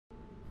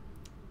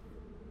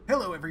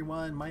Hello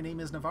everyone, my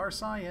name is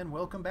Navarsai and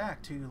welcome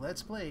back to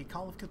Let's Play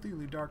Call of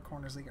Cthulhu Dark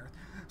Corners of the Earth.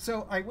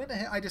 So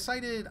I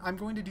decided I'm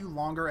going to do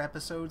longer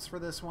episodes for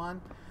this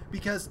one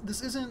because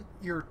this isn't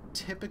your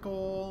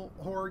typical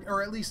horror,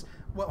 or at least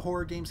what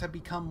horror games have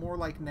become more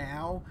like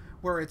now,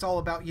 where it's all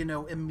about, you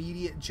know,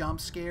 immediate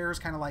jump scares,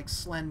 kind of like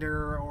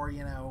Slender or,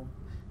 you know,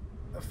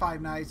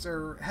 Five Nights,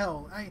 or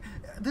hell,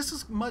 this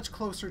is much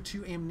closer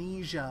to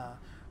Amnesia,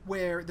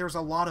 where there's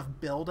a lot of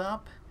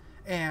build-up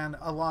and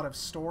a lot of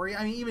story.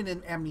 I mean, even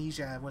in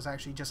Amnesia, it was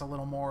actually just a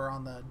little more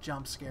on the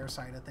jump scare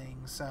side of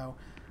things. So,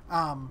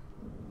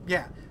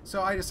 yeah.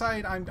 So I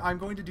decided I'm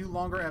going to do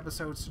longer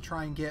episodes to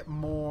try and get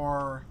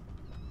more,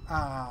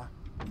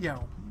 you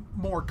know,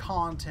 more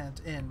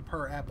content in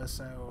per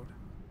episode.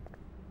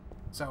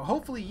 So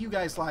hopefully you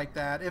guys like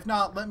that. If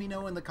not, let me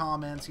know in the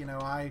comments. You know,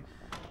 I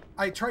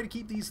try to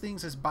keep these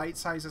things as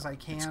bite-sized as I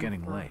can. It's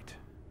getting late.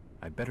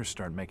 I'd better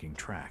start making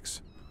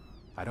tracks.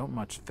 I don't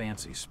much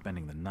fancy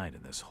spending the night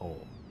in this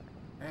hole.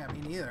 Yeah,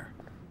 me neither.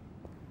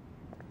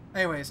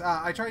 Anyways,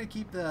 I try to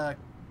keep the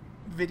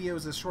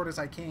videos as short as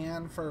I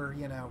can for,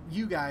 you know,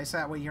 you guys.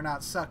 That way you're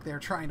not stuck there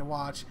trying to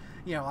watch,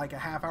 you know, like a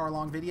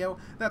half-hour-long video.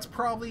 That's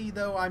probably,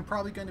 though, I'm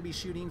probably going to be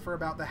shooting for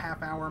about the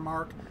half-hour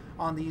mark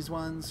on these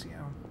ones, you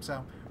know.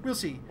 So, we'll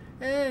see.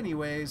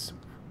 Anyways,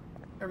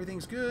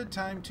 everything's good.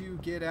 Time to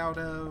get out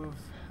of...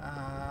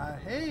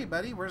 hey,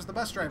 buddy, where's the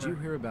bus driver? Did you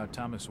hear about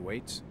Thomas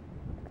Waits?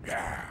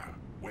 Yeah.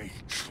 Wait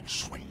till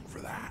swing for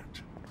that.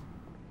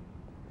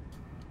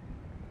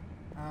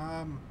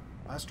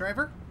 Bus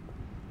driver?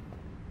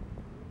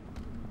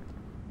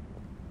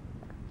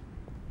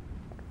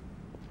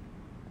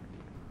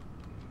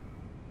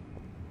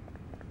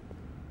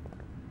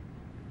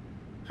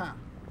 Huh.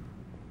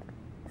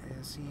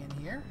 Is he in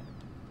here?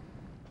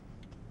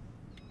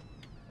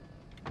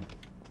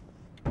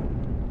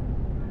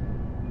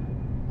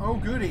 Oh,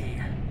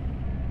 goody.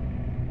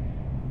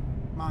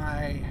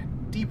 My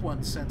deep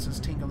one senses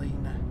tingling.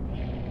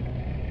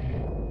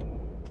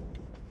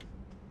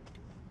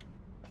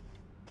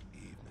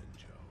 Evening,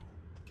 Joe.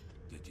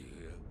 Did you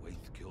hear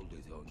Waits killed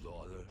his own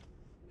daughter?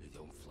 His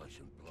own flesh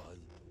and blood?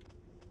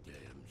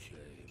 Damn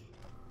shame.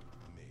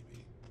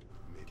 Maybe.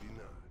 Maybe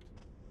not.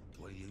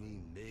 What do you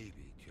mean,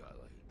 maybe,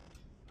 Charlie?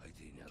 I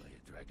seen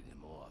Elliot dragging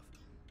him off.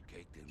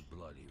 Caked in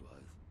blood he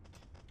was.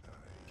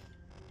 Aye.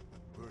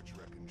 But Birch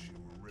reckons she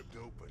were ripped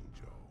open,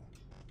 Joe.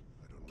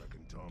 I don't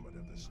reckon Tom would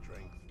have the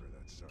strength for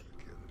that sort of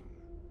killing.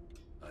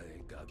 I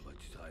ain't got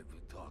much time for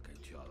talking,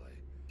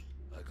 Charlie.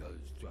 I got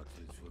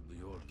instructions from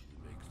the order to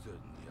make certain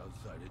the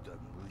outsider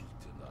doesn't leave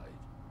tonight.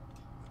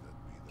 Would that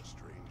be the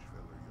strange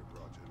fella you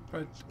brought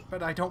in?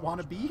 But I don't want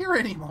to be here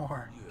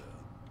anymore.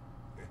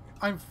 Yeah.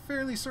 I'm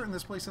fairly certain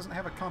this place doesn't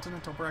have a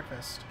continental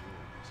breakfast.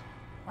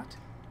 What?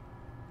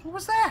 What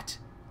was that?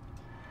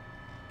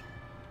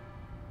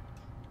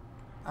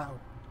 Oh.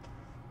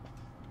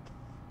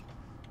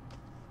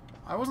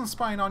 I wasn't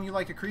spying on you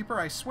like a creeper,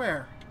 I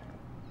swear.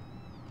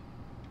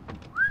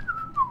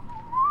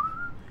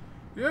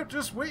 Yep,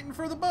 just waiting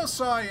for the bus,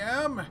 I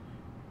am.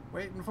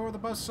 Waiting for the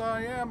bus,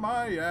 I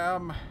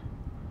am.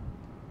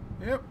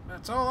 Yep,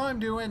 that's all I'm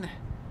doing.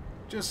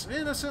 Just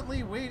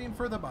innocently waiting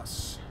for the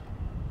bus.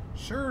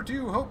 Sure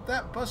do hope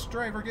that bus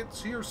driver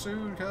gets here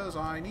soon, because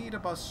I need a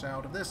bus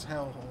out of this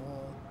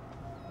hellhole.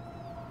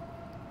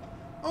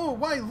 Oh,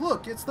 why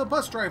look, it's the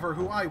bus driver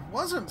who I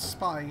wasn't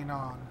spying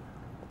on.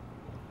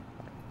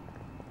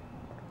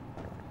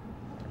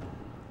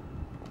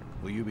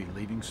 Will you be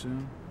leaving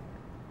soon?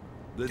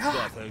 This God,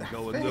 bus ain't that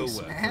going face,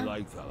 nowhere man.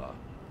 tonight, fella.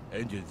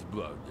 Engine's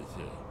blown, you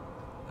see.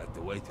 Have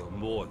to wait till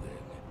morning.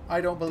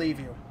 I don't believe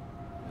you.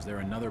 Is there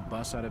another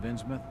bus out of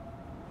Innsmouth?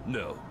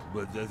 No,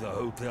 but there's a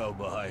hotel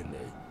behind me.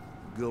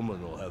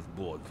 Gilman will have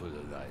board for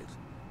the night.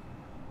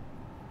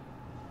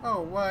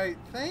 Oh, why,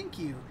 thank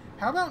you.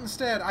 How about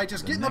instead I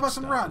just get in the bus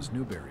and run? Is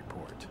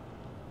Newburyport.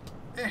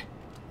 Okay,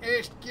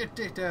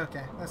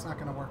 that's not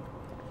gonna work.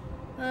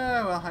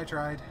 Well, I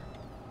tried.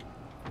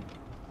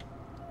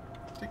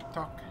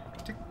 Tick-tock,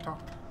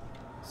 tick-tock.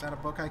 Is that a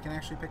book I can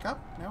actually pick up?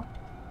 No?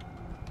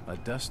 A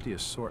dusty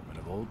assortment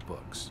of old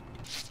books.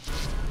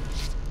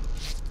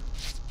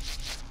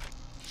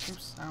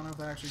 Oops, I don't know if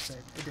that actually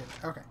saved. It did.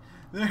 Okay.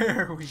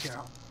 There we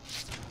go.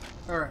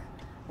 Alright.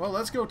 Well,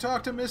 let's go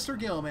talk to Mr.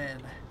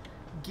 Gilman.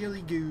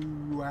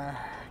 Gilly-goo.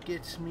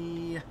 Get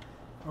me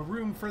a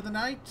room for the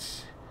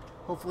night.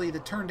 Hopefully the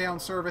turn-down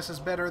service is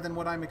better than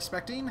what I'm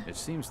expecting. It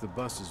seems the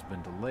bus has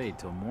been delayed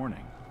till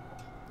morning.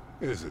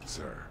 Is it,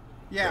 sir?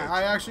 Yeah, That's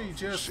I actually a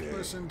just shame.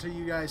 listened to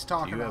you guys Do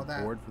talking you about have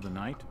that. board for the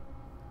night?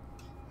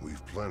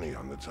 We've plenty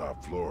on the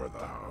top floor of the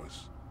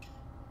house.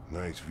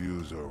 Nice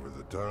views over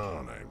the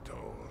town, I'm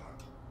told.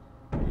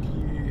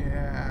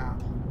 Yeah.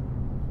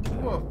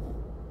 Whoa.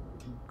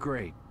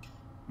 Great.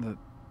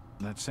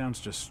 That sounds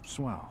just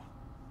swell.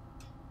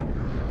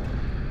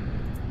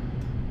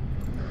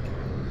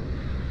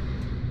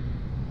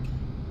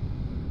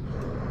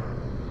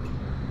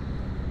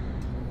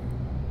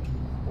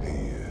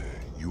 Hey,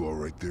 you all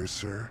right there,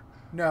 sir?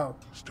 No.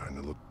 Starting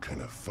to look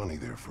kind of funny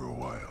there for a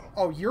while.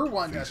 Oh, you're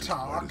one to Face as white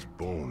talk. as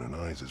bone and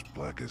eyes as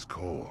black as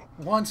coal.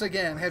 Once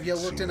again, have you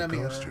You'd looked seen in a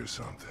mirror? ghost or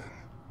something.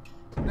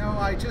 No,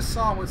 I just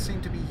saw what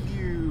seemed to be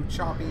you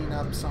chopping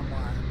up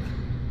someone.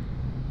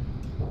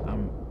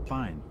 I'm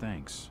fine,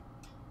 thanks.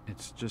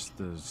 It's just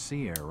the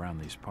sea air around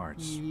these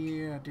parts.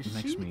 Yeah, the It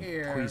makes sea me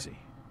air. queasy.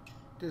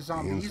 The The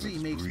zombiesy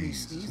Innsmouth makes me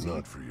breeze is sneezy.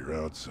 not for your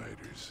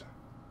outsiders.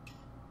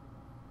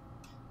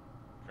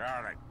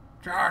 Charlie,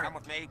 Charlie. come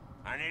with me.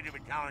 I need to be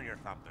telling you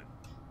something.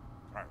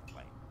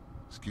 Perfectly.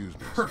 Excuse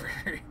me, sir.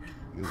 Perfect.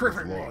 Innsmouth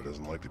Perfect. law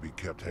doesn't like to be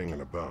kept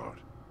hanging about.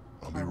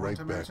 I'll be I want right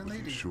to back imagine with they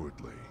you do.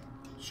 shortly.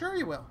 Sure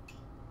you will.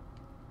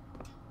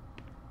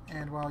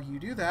 And while you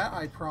do that,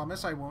 I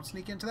promise I won't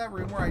sneak into that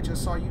room where I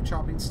just saw you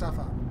chopping stuff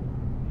up.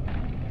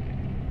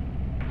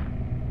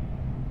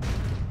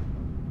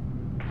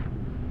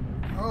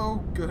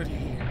 Oh,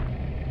 goody.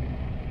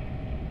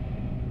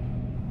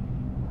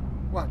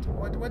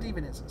 What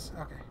even is this?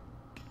 Okay.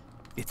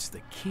 It's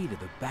the key to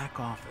the back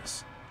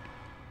office.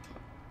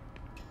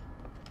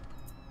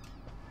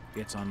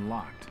 It's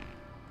unlocked.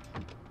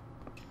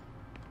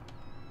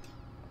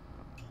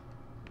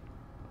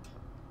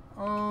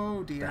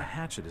 Oh, The dear.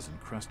 hatchet is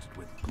encrusted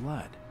with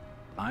blood.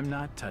 I'm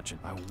not touching.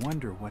 I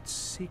wonder what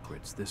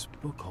secrets this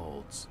book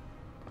holds.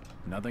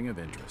 Nothing of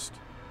interest.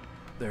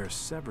 There are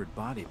severed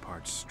body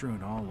parts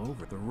strewn all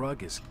over. The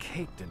rug is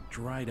caked in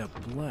dried up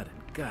blood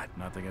and gut.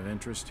 Nothing of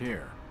interest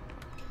here.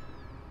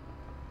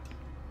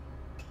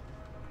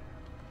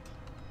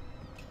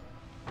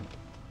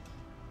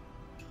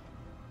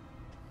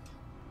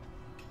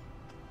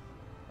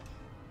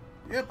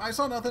 Yep, I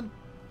saw nothing.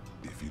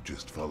 If you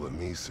just follow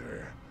me,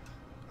 sir,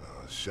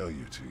 I'll show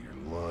you to your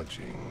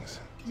lodgings.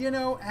 You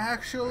know, I heard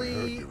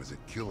actually, there was a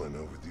killing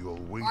over the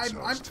old Waits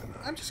house tonight.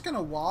 I'm just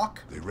gonna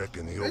walk. They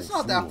reckon the old It's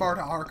not that fool far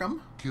to Arkham.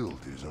 killed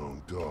his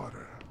own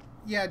daughter.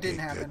 Yeah, it didn't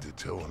Caked happen. head to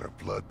toe in her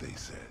blood, they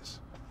says.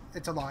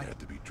 It's a lie. Had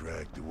to be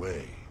dragged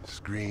away,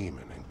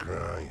 screaming and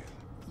crying.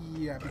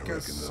 Yeah, reckon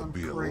because there'll some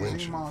be a crazy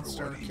lynching for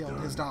monster what he killed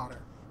his done. daughter.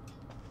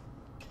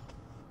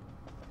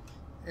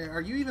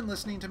 Are you even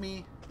listening to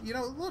me? You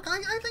know, look,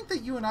 I think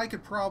that you and I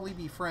could probably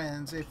be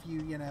friends if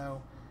you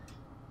know,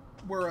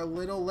 were a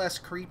little less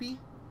creepy.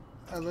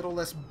 A little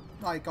less,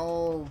 like,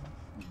 all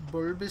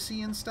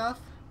bulbousy and stuff.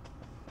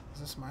 Is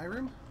this my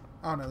room?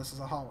 Oh, no, this is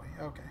a hallway.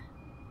 Okay.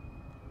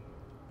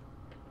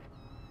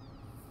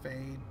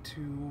 Fade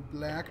to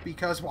black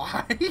because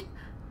why?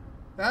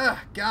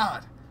 Ah,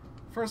 God.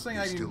 First thing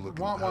You're I still do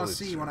looking want to pallid,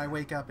 see when sir. I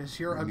wake up is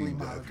your You ugly need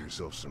to mug. have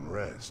yourself some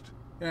rest.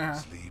 Yeah.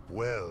 Sleep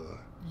well.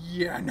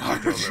 Yeah,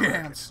 not a Don't know.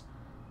 chance.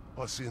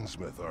 Us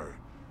Innsmouth are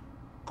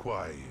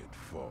quiet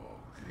folk.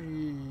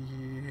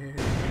 Yeah.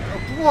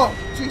 Oh,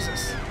 whoa,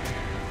 Jesus.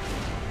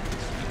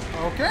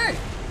 Okay,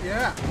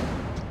 yeah.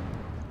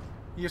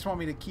 You just want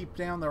me to keep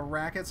down the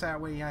rackets, that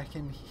way I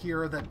can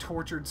hear the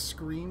tortured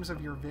screams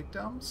of your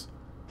victims?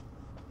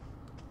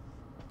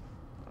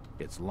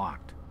 It's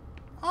locked.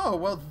 Oh,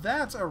 well,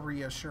 that's a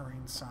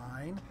reassuring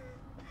sign.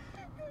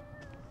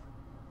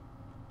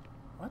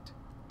 What?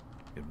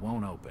 It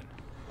won't open.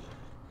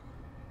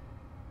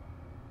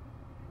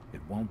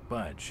 It won't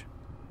budge.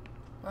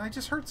 I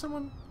just heard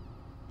someone...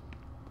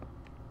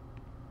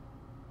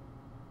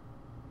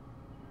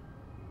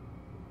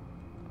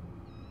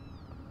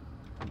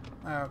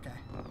 Okay.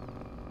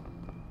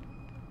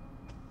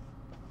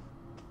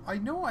 I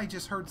know I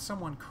just heard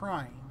someone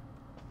crying.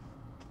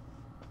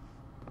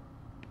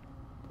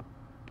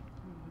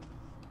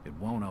 It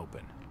won't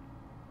open.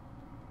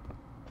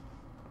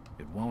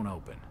 It won't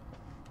open.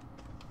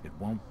 It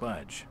won't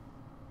budge.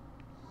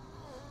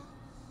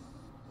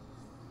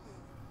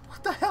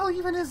 What the hell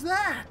even is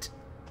that?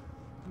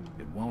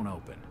 It won't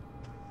open.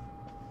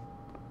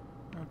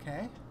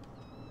 Okay.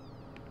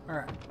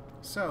 Alright.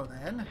 So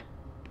then...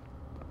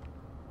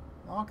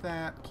 lock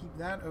that. Keep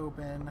that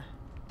open.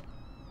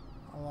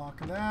 I'll lock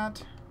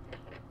that.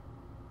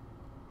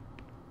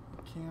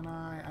 Can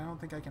I? I don't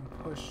think I can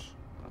push...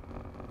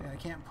 yeah, I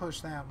can't push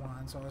that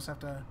one, so I'll just have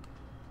to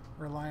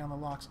rely on the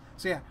locks.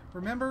 So yeah,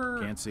 remember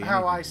Can't see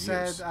how I anything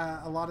to said use.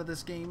 a lot of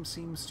this game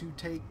seems to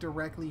take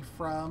directly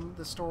from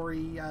the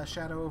story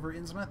Shadow over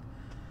Innsmouth?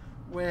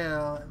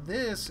 Well,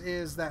 this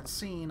is that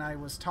scene I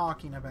was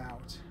talking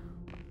about.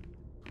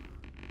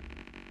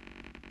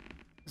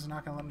 Is it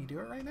not going to let me do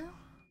it right now?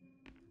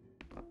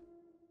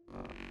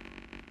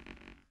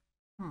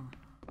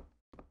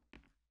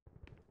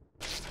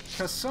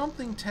 Because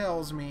something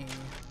tells me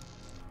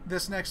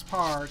this next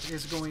part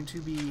is going to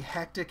be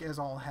hectic as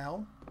all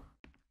hell.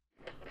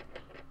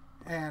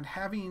 And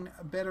having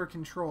better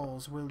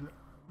controls will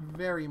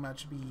very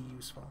much be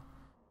useful.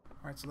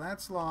 Alright, so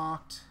that's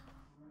locked.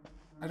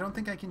 I don't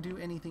think I can do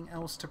anything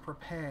else to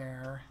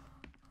prepare.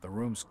 The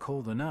room's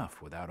cold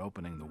enough without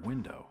opening the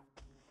window.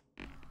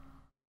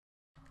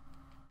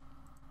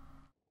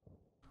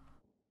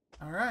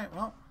 Alright,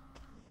 well,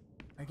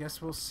 I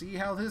guess we'll see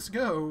how this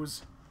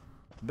goes.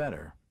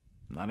 Better.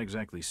 Not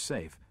exactly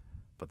safe,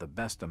 but the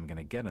best I'm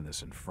gonna get in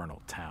this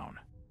infernal town.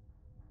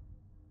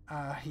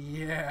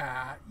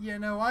 Yeah. You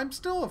know, I'm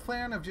still a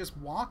fan of just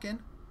walking.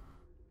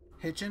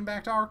 Hitchin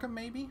back to Arkham,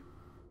 maybe?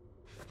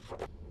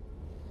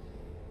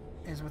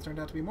 Innsmouth turned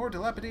out to be more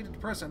dilapidated,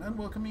 depressed, and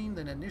unwelcoming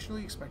than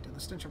initially expected.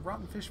 The stench of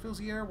rotten fish fills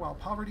the air, while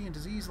poverty and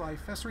disease lie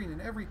festering in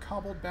every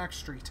cobbled back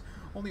street.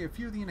 Only a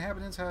few of the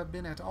inhabitants have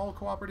been at all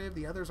cooperative,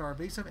 the others are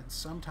evasive and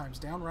sometimes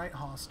downright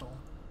hostile.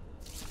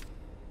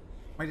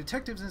 My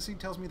detective's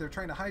instinct tells me they're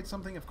trying to hide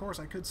something. Of course,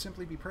 I could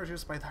simply be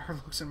prejudiced by their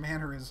looks and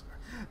manners.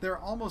 They're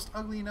almost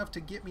ugly enough to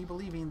get me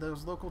believing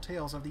those local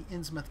tales of the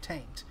Innsmouth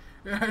taint.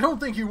 I don't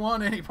think you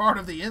want any part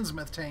of the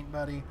Innsmouth taint,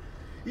 buddy.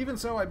 Even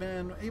so, I've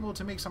been able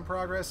to make some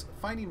progress.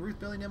 Finding Ruth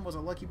Billingham was a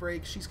lucky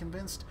break. She's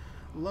convinced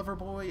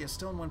Loverboy is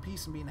still in one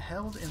piece and being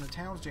held in the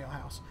town's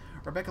jailhouse.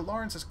 Rebecca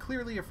Lawrence is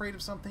clearly afraid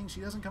of something.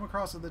 She doesn't come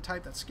across as the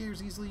type that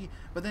scares easily,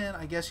 but then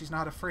I guess she's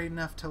not afraid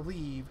enough to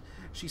leave.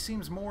 She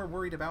seems more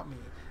worried about me.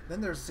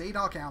 Then there's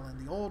Zadok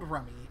Allen, the old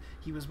rummy.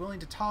 He was willing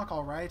to talk,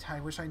 all right. I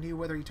wish I knew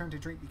whether he turned to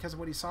drink because of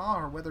what he saw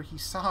or whether he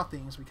saw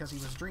things because he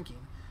was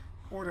drinking.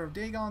 Order of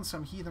Dagon,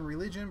 some heathen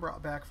religion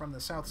brought back from the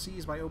South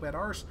Seas by Obed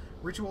Arsh,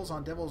 rituals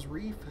on Devil's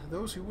Reef,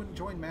 those who wouldn't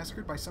join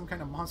massacred by some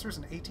kind of monsters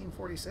in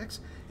 1846.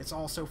 It's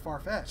all so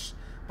far-fetched.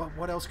 But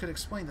what else could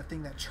explain the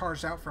thing that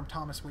charged out from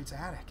Thomas Waite's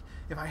attic?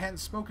 If I hadn't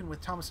spoken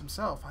with Thomas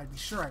himself, I'd be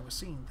sure I was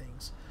seeing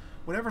things.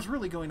 Whatever's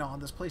really going on,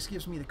 this place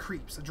gives me the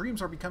creeps. The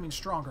dreams are becoming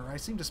stronger. I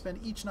seem to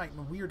spend each night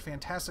in weird,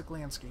 fantastic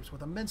landscapes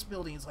with immense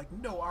buildings like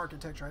no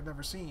architecture I've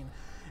ever seen.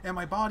 And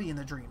my body in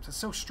the dreams. It's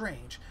so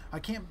strange. I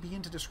can't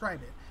begin to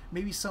describe it.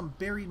 Maybe some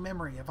buried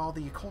memory of all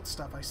the occult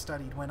stuff I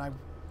studied when I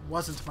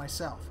wasn't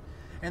myself.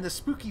 And the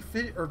spooky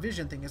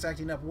vision thing is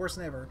acting up worse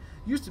than ever.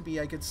 Used to be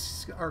I could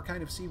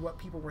kind of see what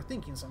people were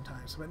thinking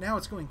sometimes, but now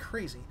it's going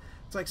crazy.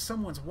 It's like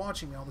someone's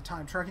watching me all the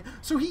time, tracking.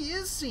 So he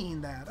is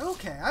seeing that.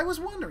 Okay, I was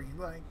wondering,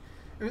 like,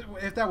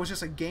 if that was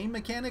just a game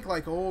mechanic,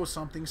 like, oh,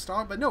 something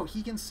stopped. But no,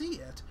 he can see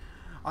it.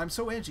 I'm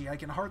so edgy, I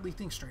can hardly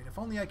think straight. If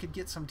only I could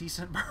get some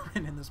decent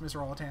bourbon in this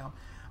miserable town.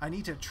 I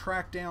need to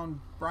track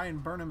down Brian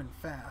Burnham and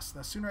fast.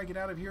 The sooner I get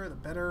out of here, the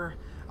better.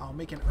 I'll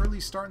make an early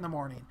start in the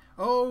morning.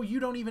 Oh,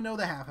 you don't even know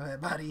the half of it,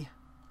 buddy.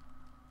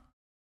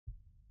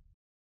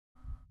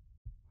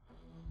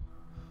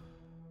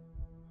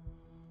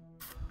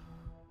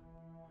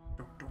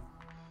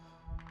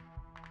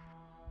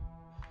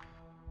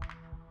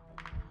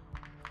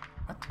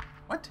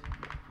 What?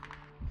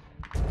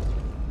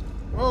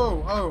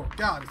 Oh, oh,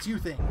 God, it's you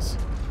things.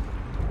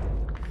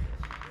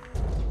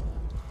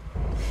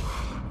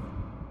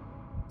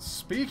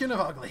 Speaking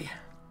of ugly.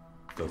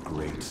 The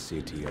great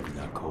city of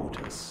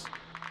Nakotas.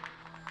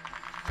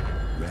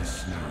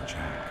 Rest now,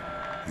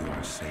 Jack. You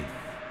are safe.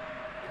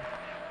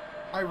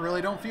 I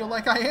really don't feel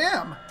like I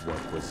am.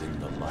 What was in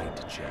the light,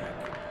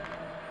 Jack?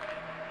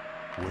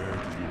 Where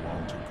do you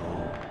want to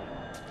go?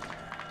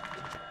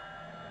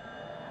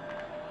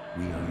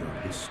 We are your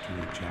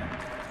history,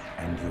 Jack,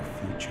 and your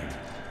future.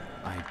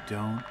 I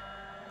don't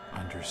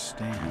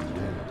understand. You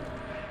will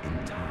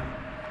in time.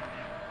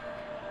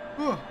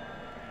 Oh.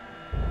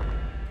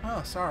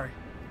 Oh, sorry.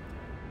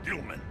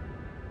 Gilman,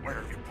 where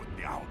have you put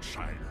the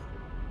outsider?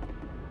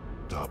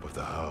 Top of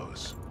the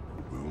house.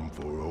 Room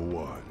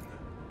 401.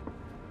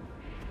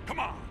 Come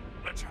on,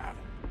 let's have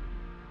him.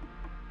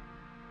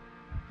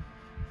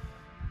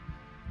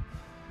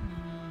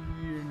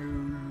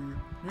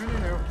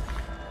 No.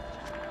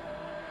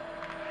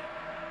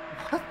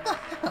 What the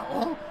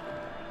hell?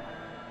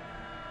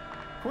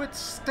 Quit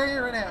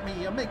staring at me.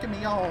 You're making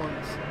me all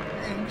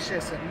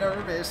anxious and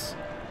nervous.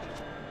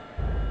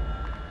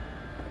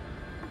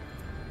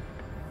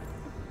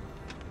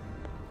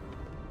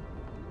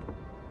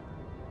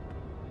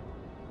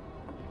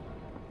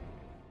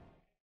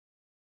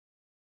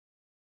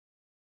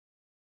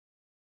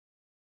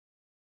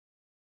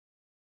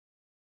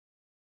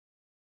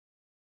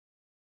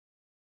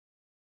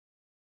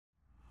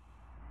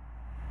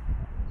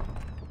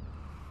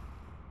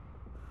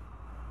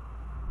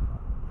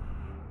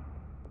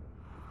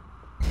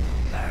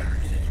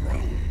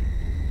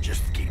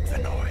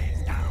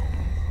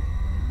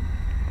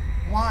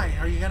 Why?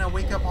 Are you gonna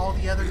wake up all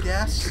the other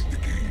guests? The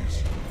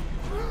keys.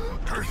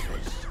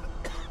 Curses.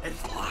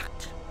 It's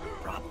locked.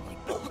 Probably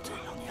bolted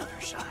on the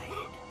other side.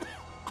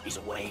 He's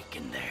awake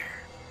in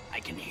there. I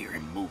can hear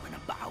him moving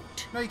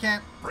about. No, you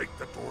can't. Break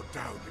the door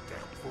down, you damn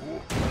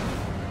fool.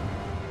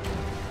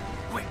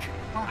 Quick.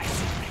 I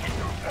see the head.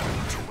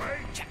 Which way?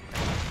 Check.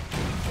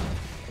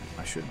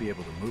 I should be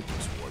able to move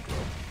this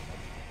wardrobe.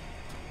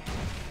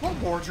 What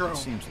wardrobe? It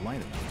seems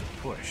light enough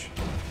to push.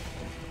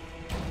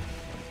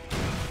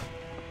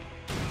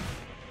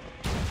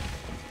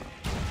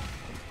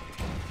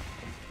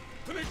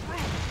 To this room!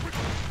 Quick!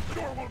 The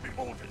door won't be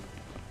bolted.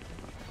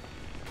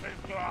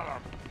 They've got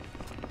him.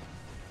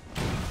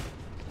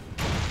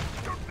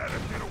 Don't let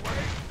him get away!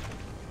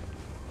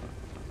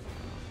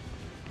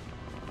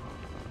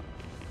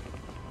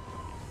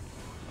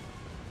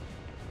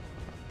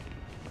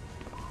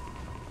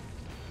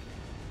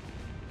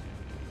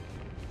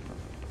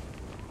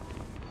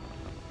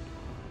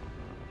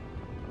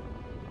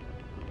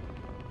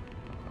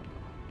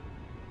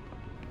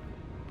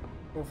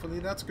 Hopefully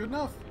that's good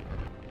enough.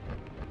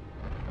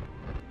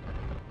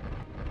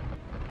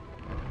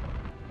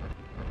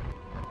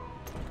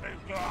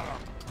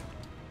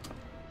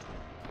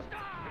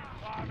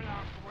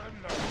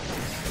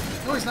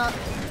 No, he's not.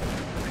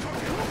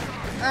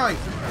 Owie.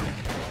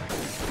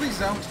 Please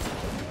don't.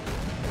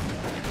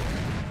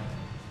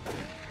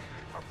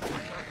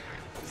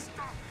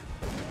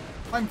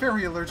 I'm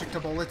very allergic to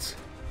bullets.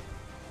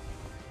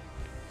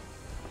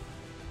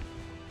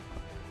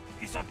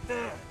 He's up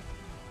there.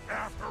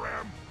 After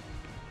him.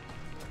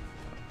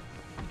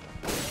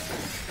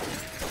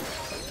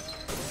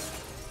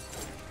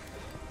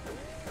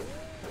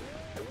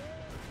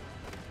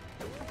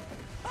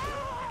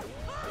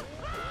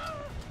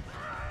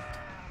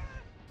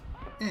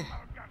 Eh.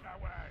 Get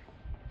away.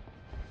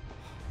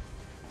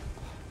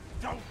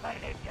 Don't let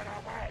him get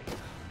away.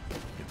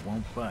 It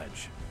won't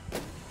budge.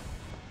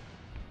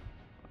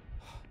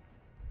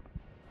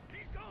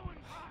 He's going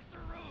across the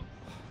roof.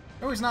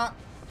 No, he's not.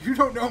 You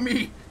don't know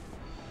me.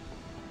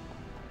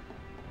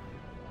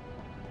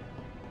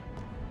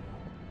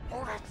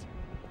 Hold it.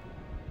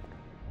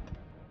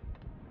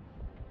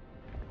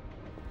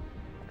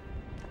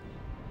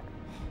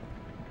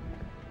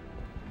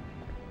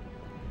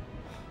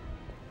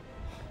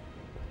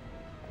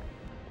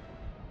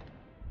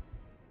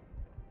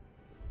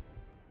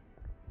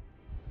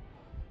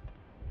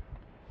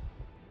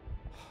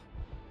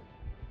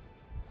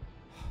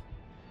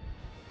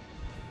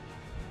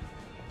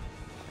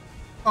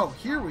 Oh,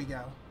 here we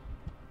go.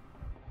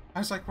 I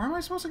was like, where am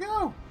I supposed to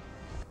go?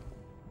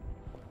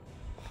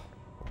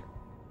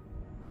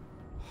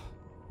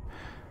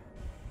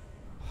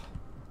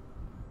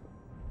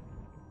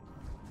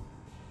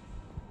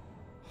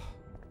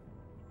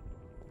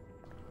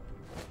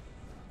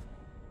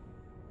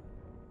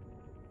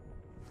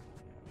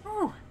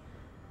 Whew.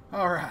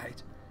 All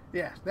right.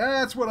 Yeah,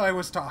 that's what I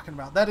was talking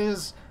about. That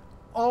is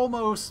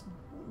almost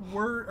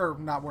word, or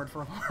not word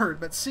for word,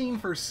 but scene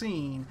for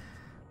scene,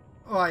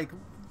 like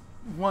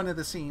one of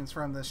the scenes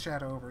from the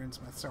Shadow over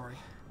Innsmouth story,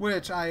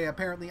 which I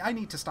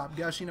need to stop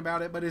gushing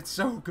about it, but it's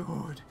so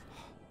good.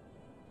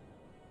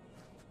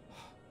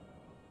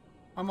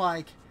 I'm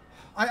like,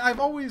 I've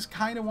always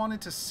kind of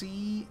wanted to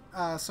see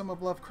some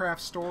of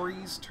Lovecraft's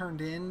stories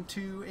turned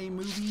into a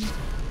movie,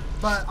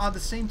 but on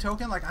the same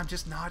token, like, I'm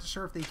just not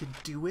sure if they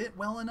could do it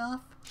well enough.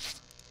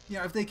 You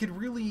know, if they could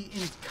really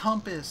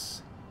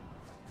encompass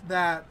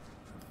that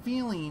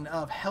feeling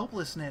of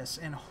helplessness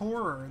and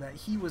horror that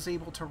he was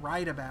able to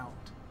write about.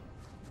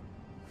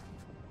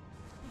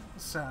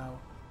 So,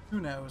 who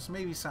knows?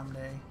 Maybe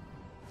someday.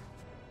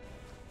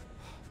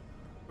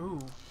 Ooh.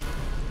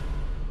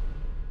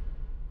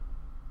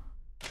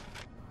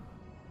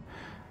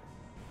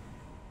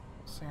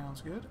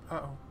 Sounds good.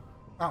 Uh-oh.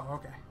 Oh,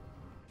 okay.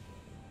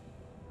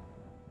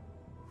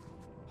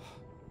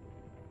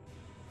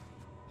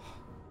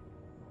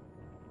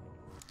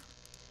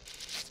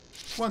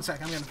 One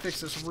sec, I'm going to fix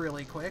this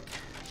really quick.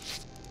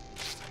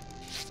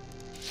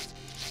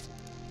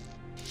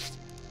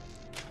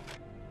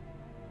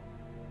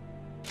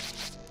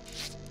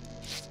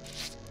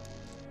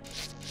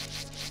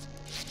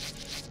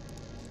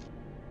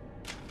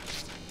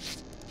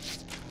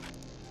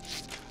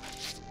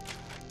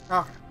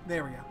 Okay,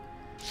 there we go.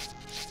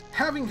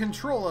 Having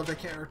control of the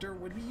character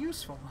would be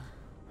useful.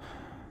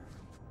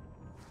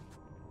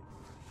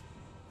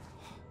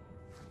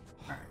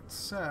 Alright,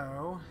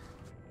 so...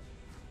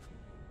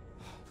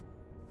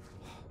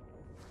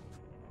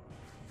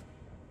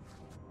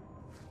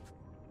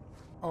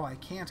 Oh, I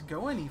can't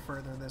go any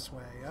further this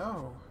way.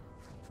 Oh.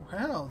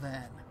 Well,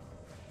 then.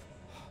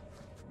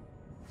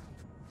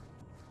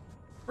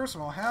 First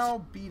of all, how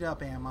beat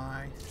up am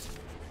I?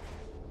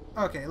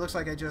 Okay, it looks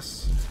like I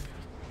just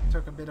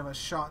took a bit of a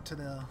shot to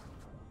the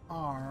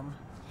arm.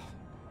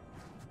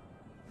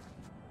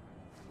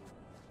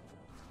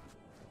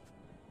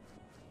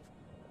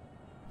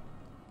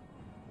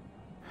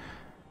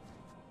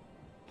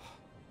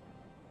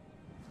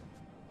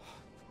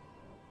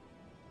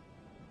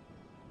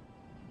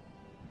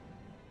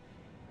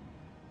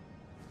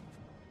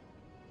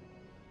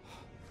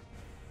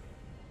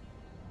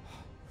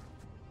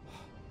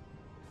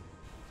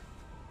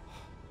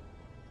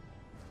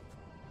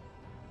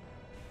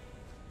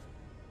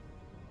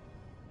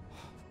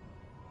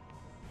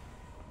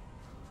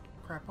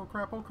 Crap, oh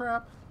crap, oh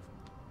crap.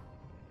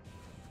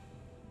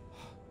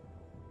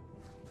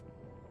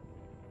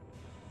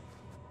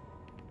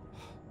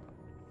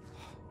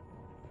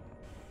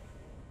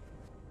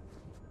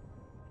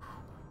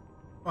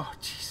 Oh,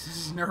 jeez, this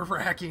is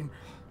nerve-wracking.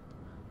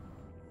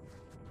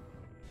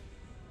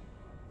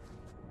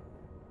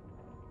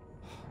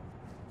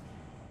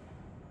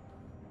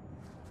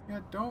 Yeah,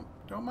 don't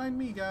mind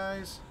me,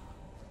 guys.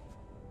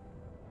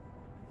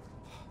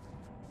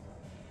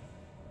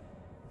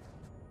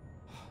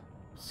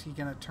 Is he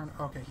gonna turn?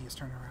 Okay, he is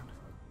turning around.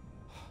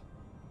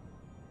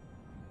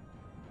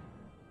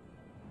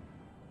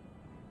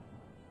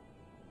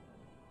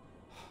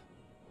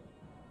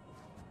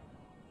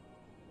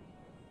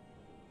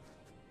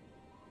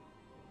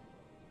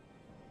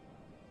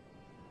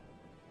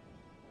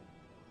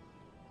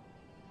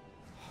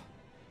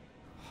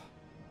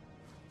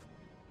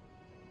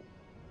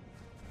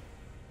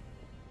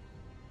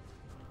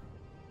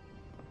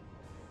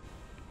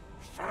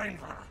 Find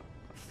her.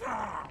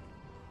 Stop.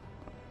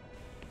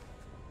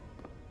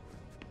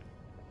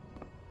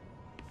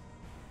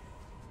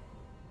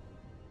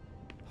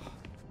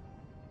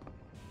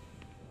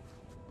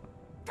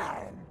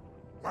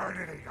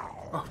 Where did he go?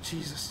 Oh,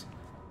 Jesus.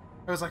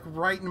 It was like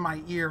right in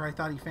my ear. I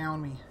thought he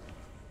found me.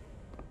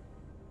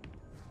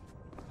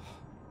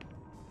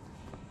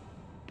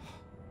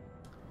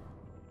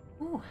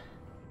 Ooh.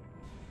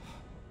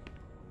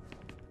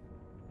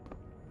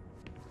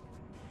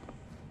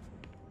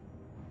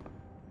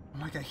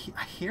 I'm like, I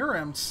hear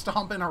him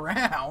stomping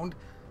around.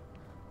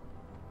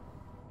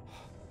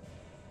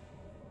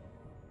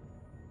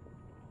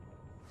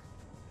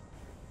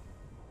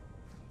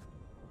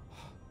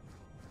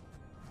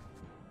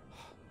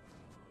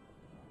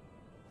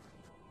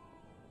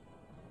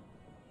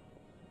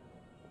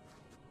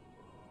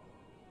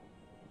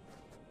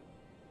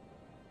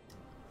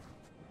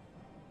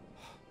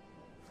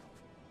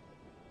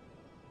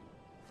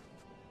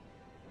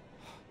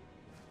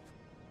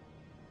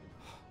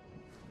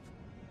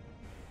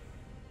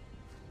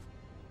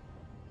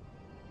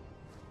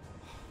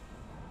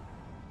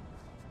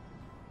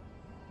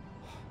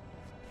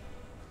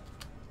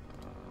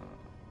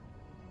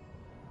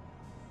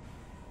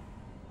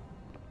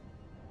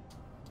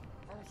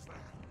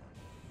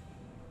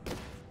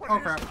 Oh,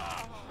 crap.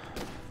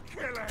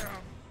 Kill him!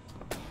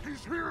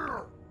 He's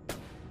here!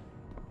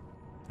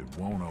 It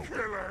won't open.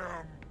 Kill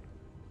him!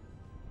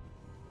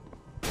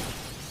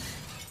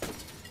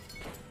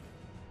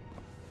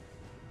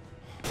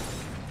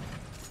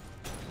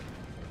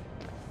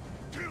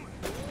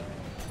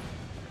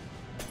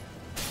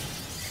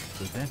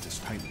 The vent is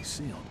tightly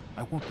sealed.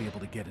 I won't be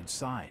able to get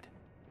inside.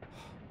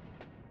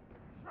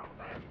 Don't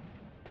let him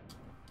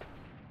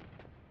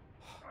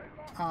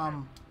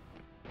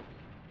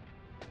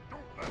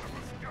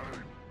escape!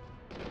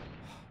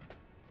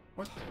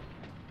 What?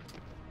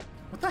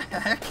 What the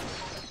heck?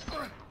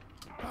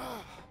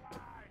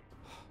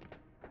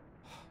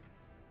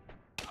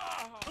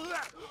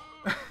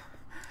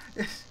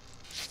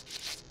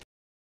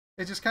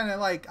 It just kind of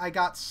like I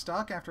got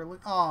stuck after.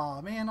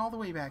 Oh man, all the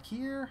way back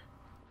here.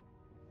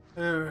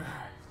 Ugh.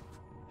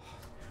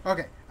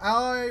 Okay,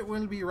 I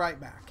will be right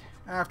back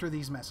after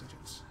these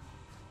messages.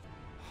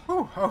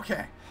 Whew,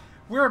 okay,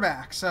 we're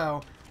back.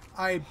 So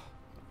I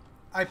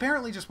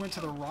apparently just went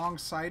to the wrong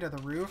side of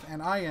the roof,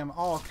 and I am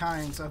all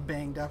kinds of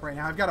banged up right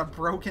now. I've got a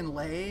broken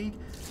leg.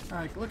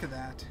 Like, look at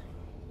that.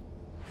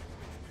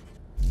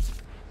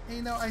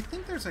 You know, I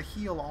think there's a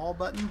heal all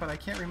button, but I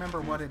can't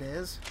remember what it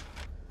is.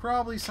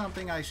 Probably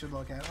something I should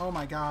look at. Oh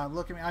my god,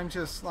 look at me. I'm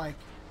just, like,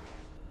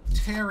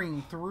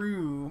 tearing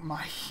through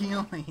my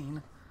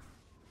healing.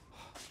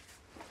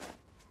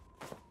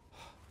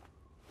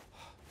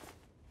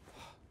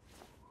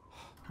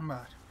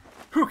 But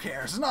who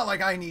cares? It's not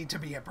like I need to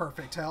be at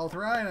perfect health,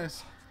 right?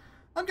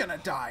 I'm gonna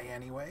die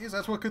anyways.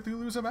 That's what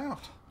Cthulhu's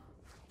about.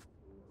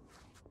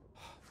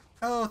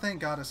 Oh,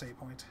 thank God, a save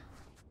point.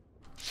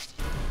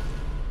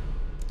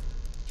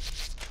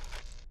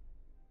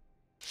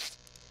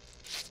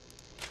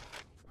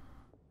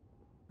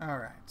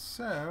 Alright,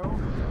 so...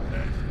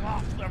 They've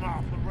lost him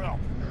off the roof.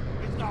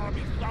 He's gotta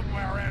be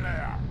somewhere in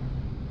there.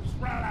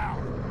 Spread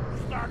out.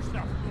 Search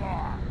the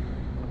floor.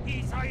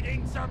 He's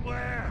hiding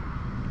somewhere.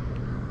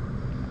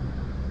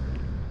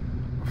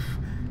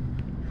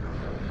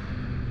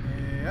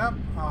 Yep,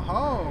 a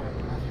hole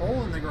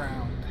in the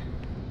ground.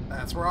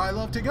 That's where I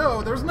love to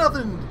go. There's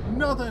nothing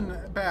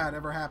bad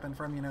ever happened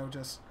from, you know,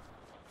 just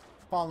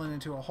falling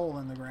into a hole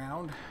in the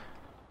ground.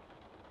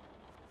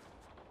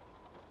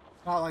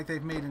 Not like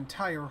they've made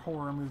entire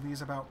horror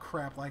movies about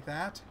crap like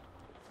that.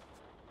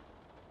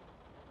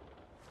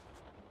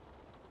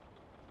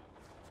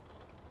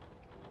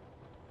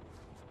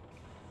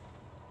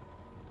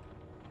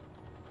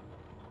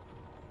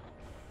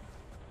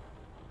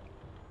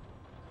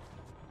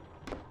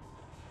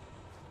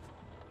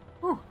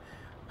 Whew.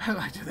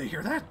 Did they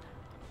hear that?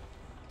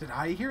 Did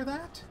I hear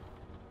that?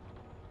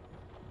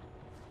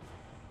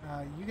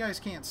 You guys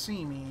can't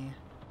see me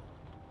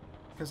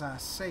because I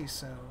say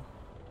so.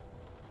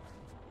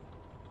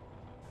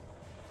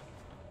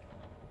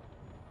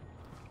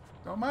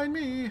 Don't mind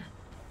me.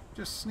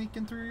 Just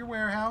sneaking through your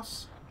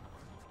warehouse.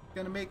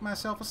 Gonna make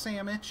myself a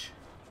sandwich.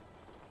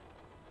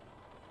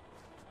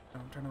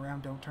 Don't turn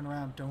around, don't turn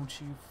around. Don't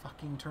you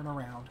fucking turn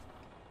around.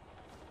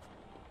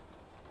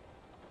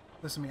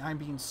 Listen to me, I'm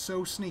being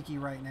so sneaky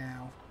right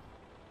now.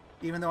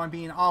 Even though I'm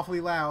being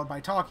awfully loud by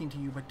talking to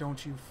you, but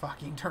don't you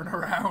fucking turn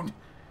around.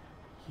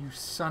 You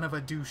son of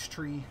a douche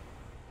tree.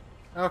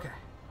 Okay.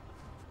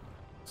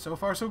 So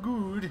far, so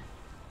good.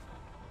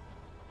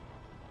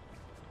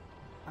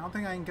 I don't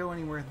think I can go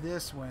anywhere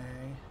this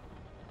way.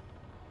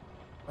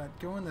 But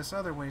going this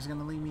other way is going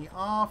to leave me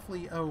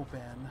awfully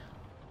open.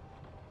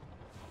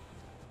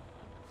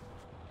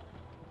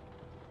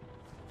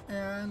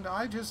 And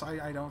I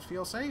don't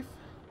feel safe.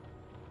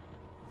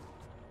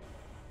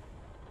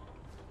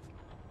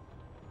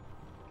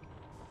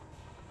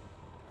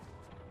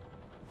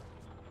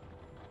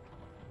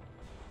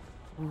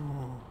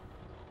 Ooh.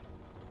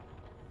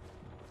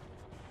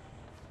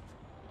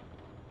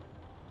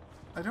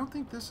 I don't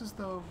think this is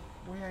the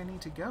way I need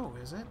to go,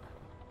 is it?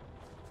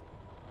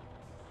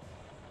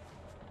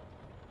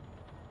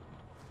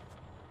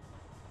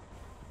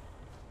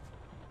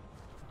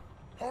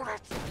 Hold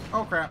it!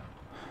 Oh, crap.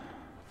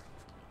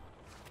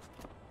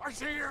 I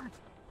see him.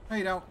 No,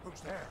 you don't.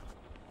 Who's there?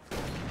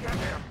 Get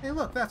him. Hey,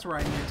 look, that's where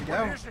I need to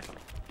go. What is it?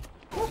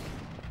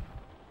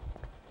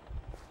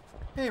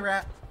 Hey,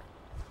 rat.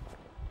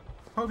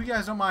 Hope you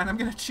guys don't mind. I'm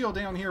gonna chill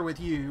down here with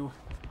you.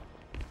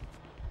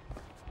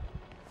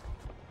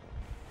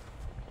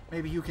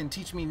 Maybe you can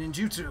teach me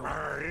ninjutsu.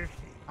 Where is he?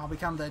 I'll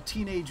become the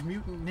Teenage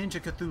Mutant Ninja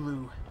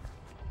Cthulhu.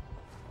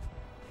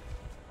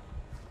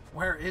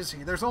 Where is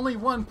he? There's only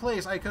one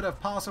place I could have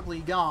possibly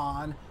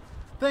gone.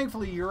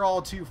 Thankfully, you're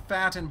all too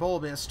fat and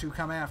bulbous to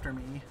come after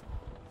me.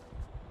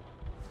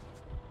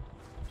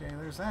 Okay,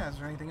 there's that. Is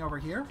there anything over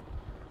here?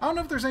 I don't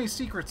know if there's any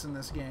secrets in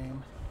this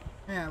game.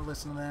 Yeah,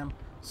 listen to them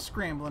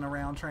scrambling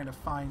around trying to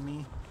find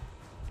me.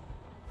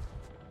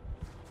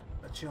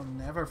 But you'll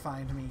never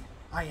find me.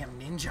 I am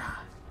ninja.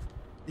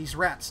 These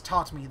rats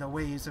taught me the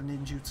ways of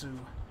ninjutsu.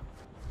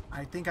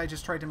 I think I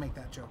just tried to make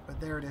that joke,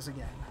 but there it is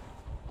again.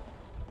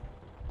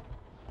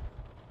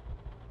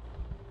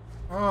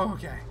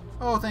 Okay.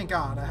 Oh, thank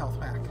God, a health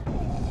pack.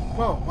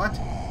 Whoa, what?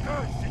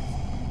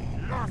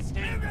 Curses! Lost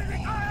him. Maybe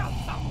the guy out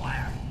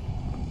somewhere.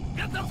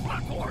 Get the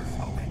front doors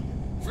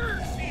open.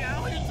 Search the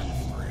alleys and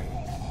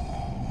streets.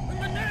 In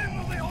the name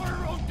of the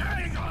Order of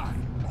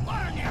Dagon,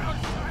 find the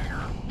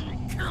outsider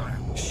and kill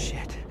him.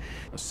 Shit.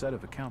 A set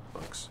of account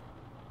books.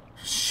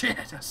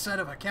 Shit, a set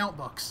of account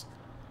books.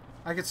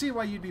 I could see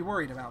why you'd be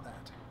worried about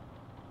that.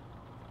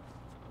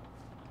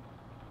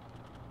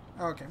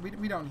 Okay,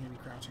 we don't need to be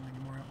crouching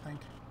anymore, I don't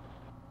think.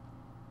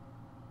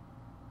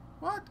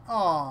 What?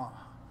 Oh.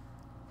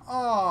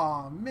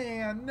 Oh,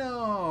 man,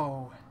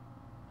 no.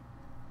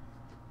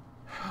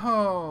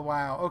 Oh,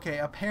 wow. Okay,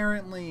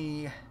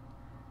 apparently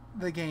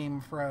the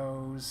game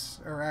froze,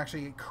 or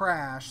actually it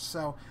crashed,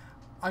 so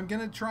I'm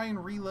going to try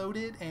and reload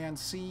it and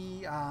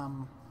see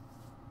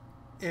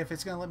if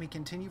it's going to let me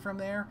continue from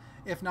there.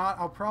 If not,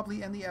 I'll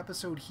probably end the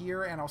episode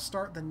here, and I'll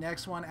start the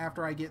next one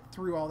after I get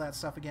through all that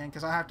stuff again,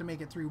 because I have to make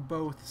it through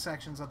both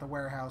sections of the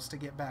warehouse to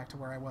get back to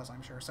where I was,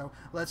 I'm sure. So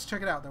let's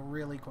check it out, though,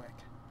 really quick.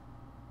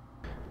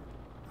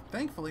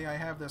 Thankfully, I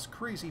have this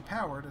crazy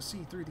power to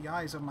see through the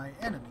eyes of my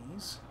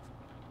enemies.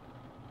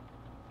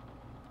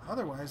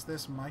 Otherwise,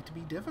 this might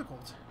be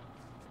difficult.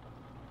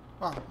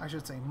 Well, I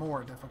should say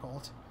more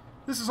difficult.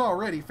 This is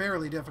already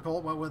fairly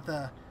difficult, what with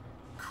the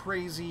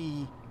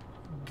crazy,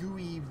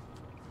 gooey,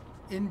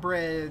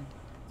 inbred,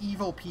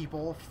 evil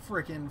people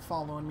frickin'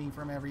 following me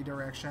from every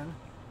direction.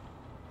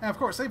 And of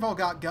course, they've all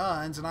got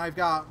guns, and I've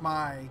got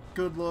my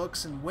good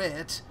looks and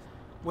wit,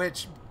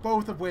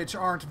 both of which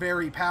aren't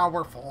very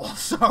powerful,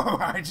 so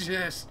I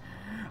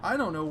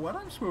don't know what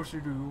I'm supposed to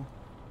do.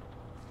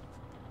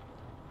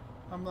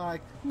 I'm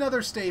like,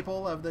 another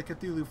staple of the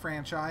Cthulhu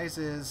franchise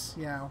is,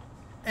 you know,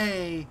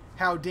 A,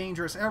 how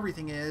dangerous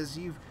everything is.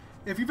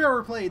 If you've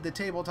ever played the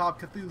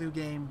tabletop Cthulhu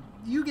game,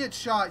 you get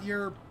shot,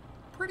 you're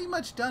pretty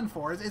much done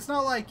for. It's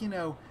not like, you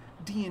know,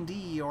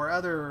 D&D or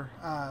other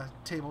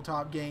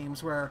tabletop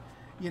games where,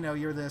 you know,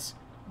 you're this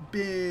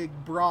big,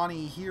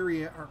 brawny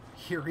hero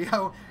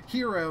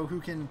who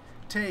can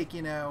take,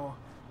 you know,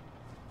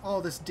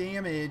 all this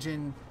damage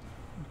and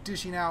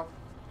dishing out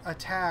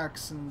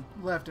attacks and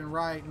left and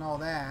right and all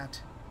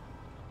that.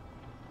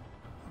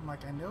 I'm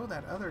like, I know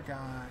that other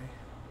guy.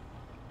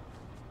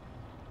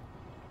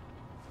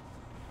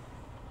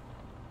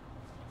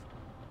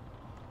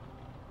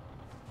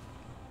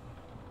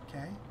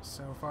 Okay,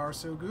 so far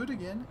so good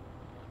again.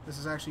 This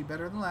is actually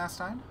better than last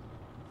time.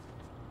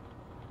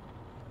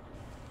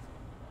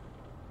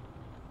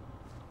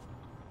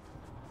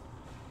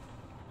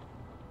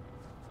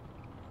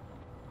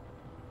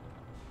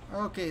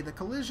 Okay, the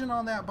collision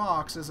on that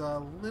box is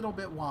a little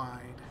bit wide.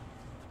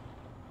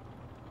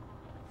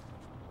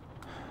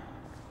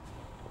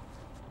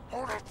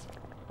 Hold it.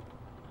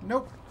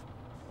 Nope.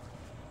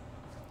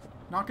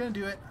 Not gonna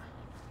do it.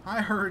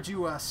 I heard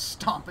you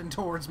stomping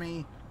towards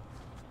me.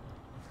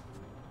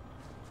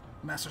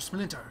 Master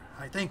Splinter,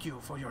 I thank you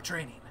for your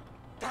training.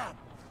 Damn.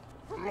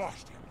 We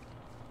lost him.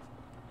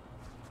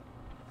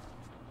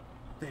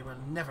 They will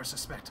never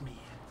suspect me.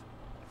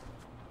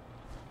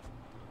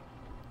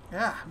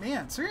 Yeah,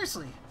 man,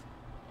 seriously.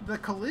 The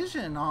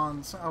collision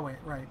on... Oh, wait,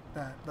 right.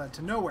 That led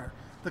to nowhere.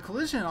 The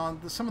collision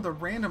on some of the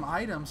random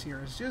items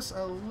here is just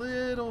a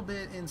little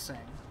bit insane.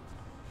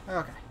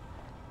 Okay.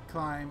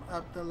 Climb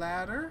up the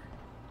ladder.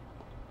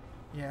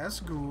 Yes,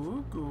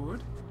 good,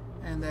 good.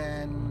 And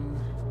then...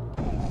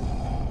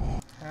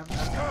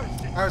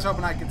 I was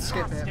hoping I could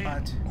skip it,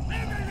 but...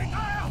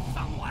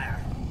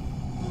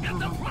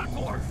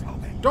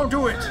 Don't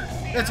do it!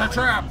 It's a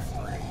trap!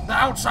 The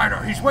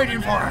outsider! He's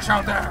waiting for us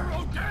out there!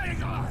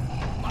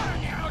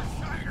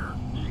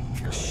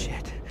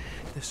 Shit.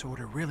 This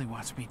order really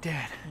wants me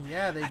dead.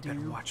 Yeah, they I do.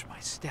 better watch my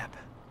step.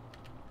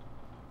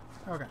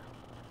 Okay.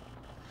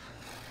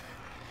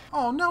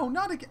 Oh, no,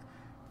 not again.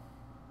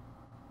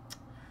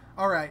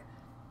 Alright.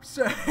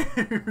 So,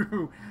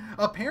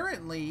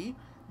 apparently,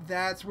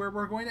 that's where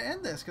we're going to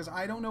end this, because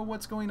I don't know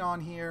what's going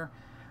on here.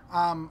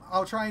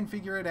 I'll try and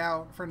figure it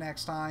out for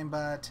next time,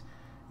 but,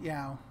 you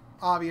know,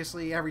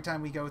 obviously, every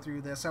time we go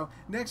through this. So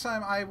next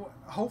time,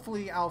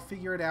 hopefully I'll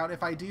figure it out.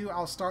 If I do,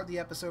 I'll start the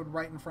episode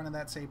right in front of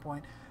that save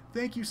point.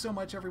 Thank you so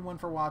much, everyone,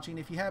 for watching.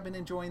 If you have been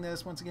enjoying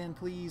this, once again,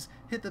 please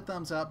hit the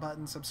thumbs up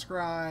button,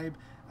 subscribe,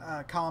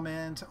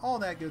 comment, all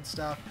that good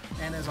stuff.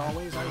 And as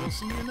always, I will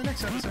see you in the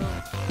next episode.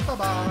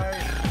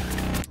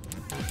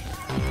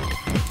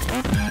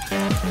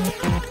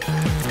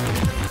 Bye-bye.